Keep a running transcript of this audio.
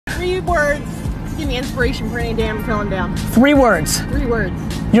3 words. Give me inspiration for any day I'm feeling down. 3 words. 3 words.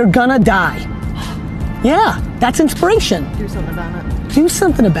 You're gonna die. Yeah, that's inspiration. Do something about it. Do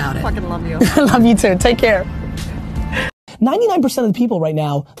something about it. Fucking love you. I love you too. Take care. 99% of the people right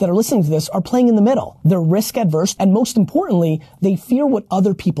now that are listening to this are playing in the middle. They're risk adverse, and most importantly, they fear what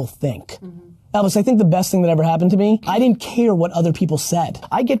other people think. Elvis, I think the best thing that ever happened to me, I didn't care what other people said.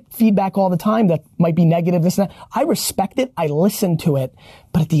 I get feedback all the time that might be negative, this and that. I respect it, I listen to it,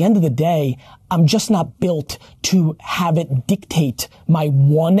 but at the end of the day, I'm just not built to have it dictate my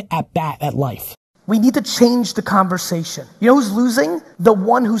one at-bat at life. We need to change the conversation. You know who's losing? The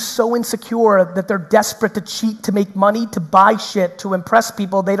one who's so insecure that they're desperate to cheat, to make money, to buy shit, to impress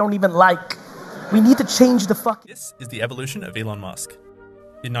people they don't even like. We need to change the fuck. This is the evolution of Elon Musk.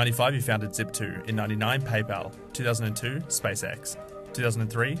 In 95, he founded Zip2. In 99, PayPal. 2002, SpaceX.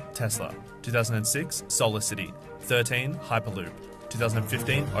 2003, Tesla. 2006, SolarCity. 13, Hyperloop.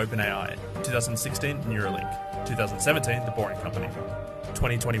 2015, OpenAI. 2016, Neuralink. 2017, The Boring Company.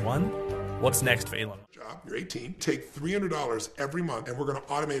 2021, what's next for Elon? You're 18, take $300 every month and we're going to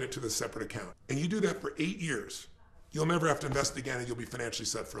automate it to this separate account. And you do that for 8 years. You'll never have to invest again and you'll be financially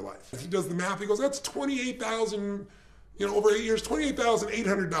set for life. If he does the math, he goes, that's $28,000, over 8 years,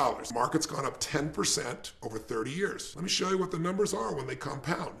 $28,800. Market's gone up 10% over 30 years. Let me show you what the numbers are when they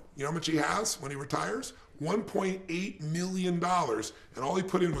compound. You know how much he has when he retires? $1.8 million, and all he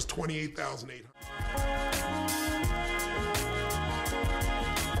put in was $28,800.